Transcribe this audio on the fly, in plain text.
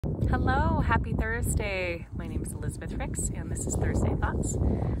Hello, happy Thursday. My name is Elizabeth Ricks and this is Thursday Thoughts.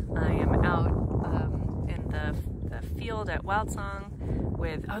 I am out in the field at Wildsong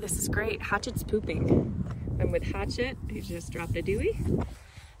with, oh this is great, Hatchet's pooping. I'm with Hatchet, who just dropped a Dewey.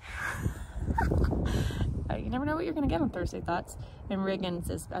 You never know what you're gonna get on Thursday Thoughts. And Riggins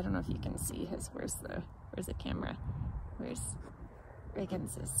is, I don't know if you can see his, where's the camera?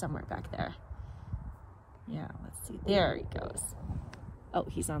 Riggins is somewhere back there. Yeah, let's see, there he goes. Oh,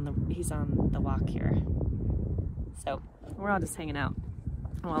 he's on the walk here. So we're all just hanging out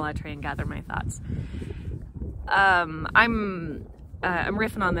while I try and gather my thoughts. I'm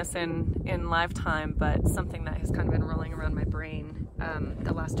riffing on this in live time, but something that has kind of been rolling around my brain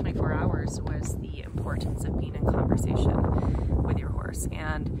the last 24 hours was the importance of being in conversation with your horse.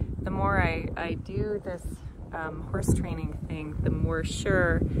 And the more I do this horse training thing, the more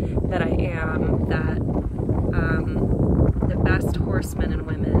sure that I am that the best horsemen and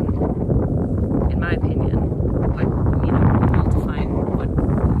women, in my opinion, we'll define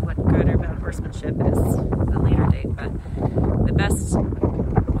what good or bad horsemanship is at a later date, but the best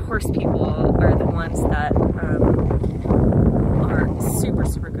horse people are the ones that are super,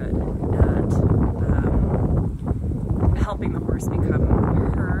 super good at helping the horse become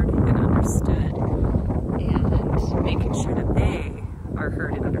heard and understood and making sure that they are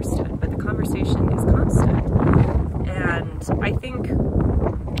heard and understood, but the conversation is constant. And I think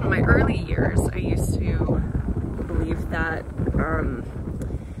in my early years, I used to believe that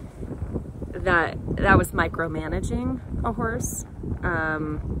that was micromanaging a horse,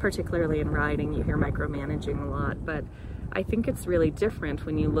 particularly in riding. You hear micromanaging a lot, but I think it's really different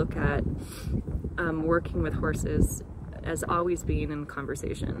when you look at working with horses as always being in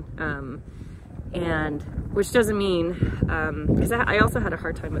conversation. And which doesn't mean, because I also had a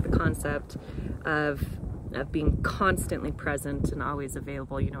hard time with the concept of being constantly present and always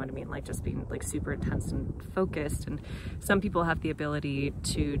available, you know what I mean? Like just being like super intense and focused. And some people have the ability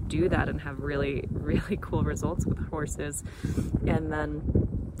to do that and have really, really cool results with horses. And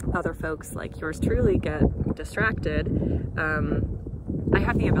then other folks like yours truly get distracted. I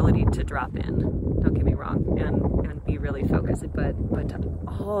have the ability to drop in, don't get me wrong, and be really focused, but to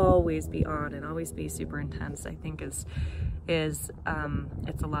always be on and always be super intense, I think is it's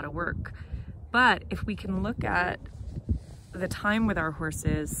a lot of work. But if we can look at the time with our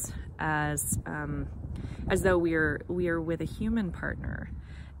horses as though we are with a human partner,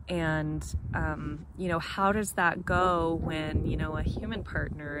 and how does that go when a human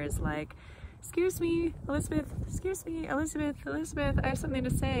partner is like, excuse me, Elizabeth, excuse me, Elizabeth, I have something to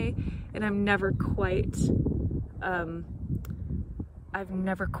say, and I'm never quite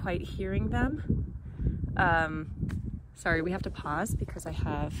hearing them. Sorry, we have to pause because I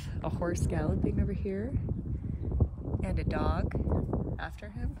have a horse galloping over here and a dog after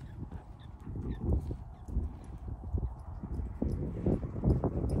him.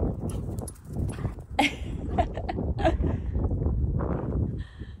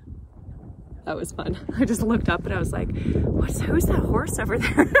 That was fun. I just looked up and I was like, who's that horse over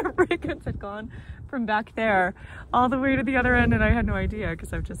there? Riggins had gone from back there all the way to the other end and I had no idea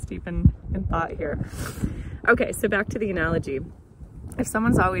because I'm just deep in thought here. Okay, so back to the analogy. If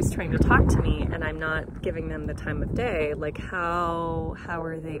someone's always trying to talk to me and I'm not giving them the time of day, like how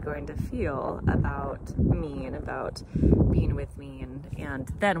are they going to feel about me and about being with me? And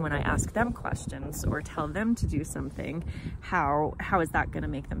then when I ask them questions or tell them to do something, how is that going to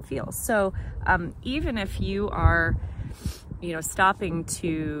make them feel? So even if you are stopping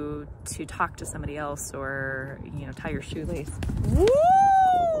to talk to somebody else or tie your shoelace. Woo!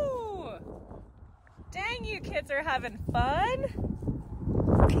 Dang, you kids are having fun.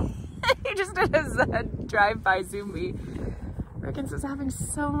 He just did his drive-by zoom me. Riggins is having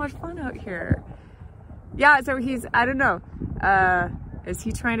so much fun out here. Yeah, so he's, I don't know, is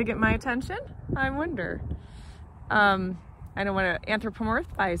he trying to get my attention? I wonder. I don't want to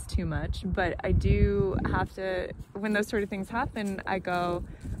anthropomorphize too much, but I do have to, when those sort of things happen, I go,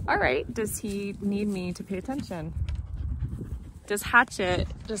 all right, does he need me to pay attention? Does Hatchet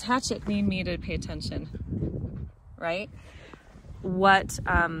need me to pay attention, right? What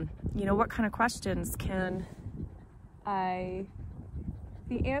kind of questions can I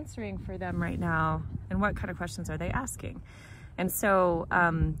be answering for them right now? And what kind of questions are they asking? And so,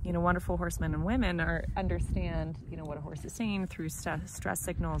 wonderful horsemen and women understand, what a horse is saying through stress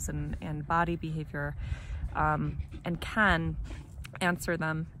signals and body behavior, and can answer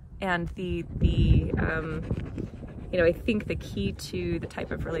them. And I think the key to the type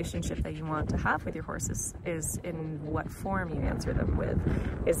of relationship that you want to have with your horses is in what form you answer them with.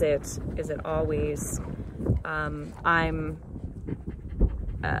 Is it always, I'm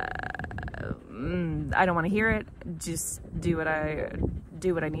I don't want to hear it. Just do what I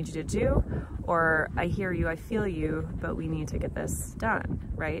need you to do. Or I hear you, I feel you, but we need to get this done,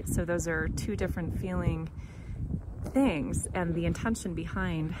 right? So those are two different feeling things, and the intention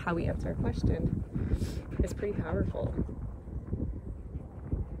behind how we answer a question is pretty powerful.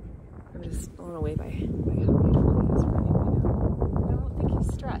 I'm just blown away by how beautiful he is running right now. I don't think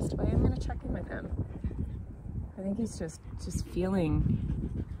he's stressed, but I'm gonna check in with him. I think he's just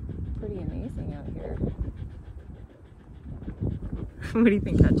feeling pretty amazing out here. What do you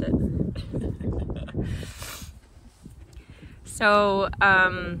think, Hatchet? So,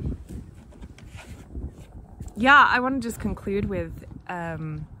 yeah, I want to just conclude with a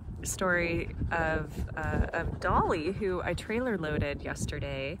story of Dolly, who I trailer loaded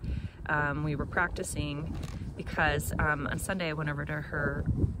yesterday. We were practicing because on Sunday I went over to her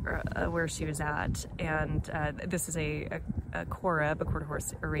where she was at, and this is a Korab, a quarter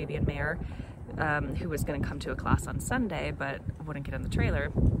horse Arabian mare, who was going to come to a class on Sunday but wouldn't get in the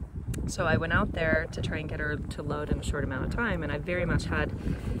trailer. So I went out there to try and get her to load in a short amount of time, and I very much had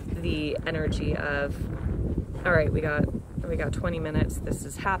the energy of, all right, we got 20 minutes, this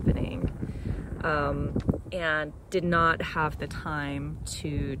is happening, and did not have the time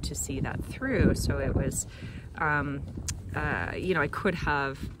to see that through. So it was, you know, I could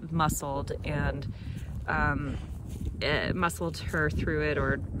have muscled her through it,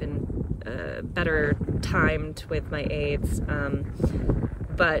 or been better timed with my aids,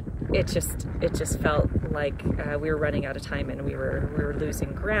 but it just felt like we were running out of time, and we were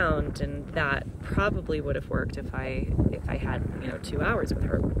losing ground, and that probably would have worked if I had, you know, 2 hours with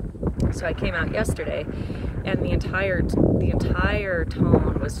her. So I came out yesterday, and the entire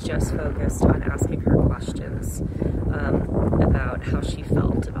tone was just focused on asking her questions about how she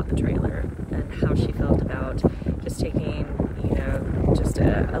felt about the trailer, and how she felt about just taking, you know, just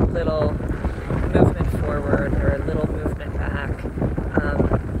a little movement forward or a little movement back,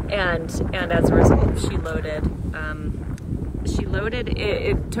 and as a result, she loaded.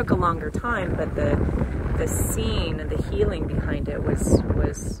 It took a longer time, but the scene and the healing behind it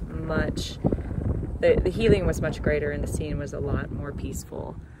was much. The healing was much greater, and the scene was a lot more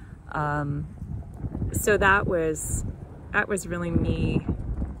peaceful. So that was really me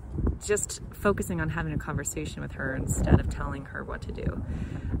just focusing on having a conversation with her instead of telling her what to do.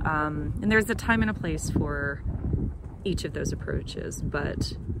 And there's a time and a place for each of those approaches,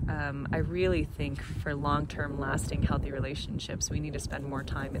 but I really think for long-term, lasting, healthy relationships, we need to spend more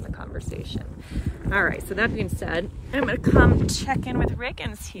time in the conversation. All right, so that being said, I'm gonna come check in with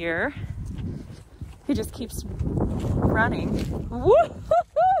Riggins here. He just keeps running.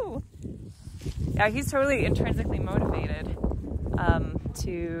 Woo-hoo-hoo! Yeah, he's totally intrinsically motivated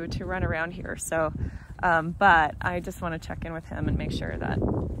to run around here. So, but I just want to check in with him and make sure that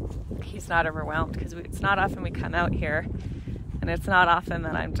he's not overwhelmed, because it's not often we come out here, and it's not often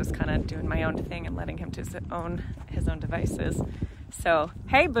that I'm just kind of doing my own thing and letting him do his own devices. So,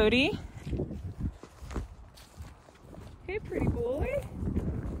 hey, booty. Hey, pretty boy.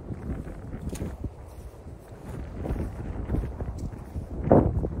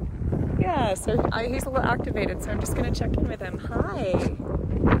 Yeah, so he's a little activated, so I'm just gonna check in with him. Hi,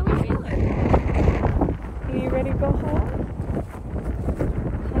 how are you feeling? Are you ready to go home?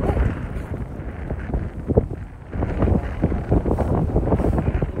 Hi.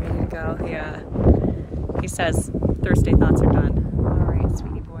 You ready to go? Yeah. He says Thursday thoughts are done.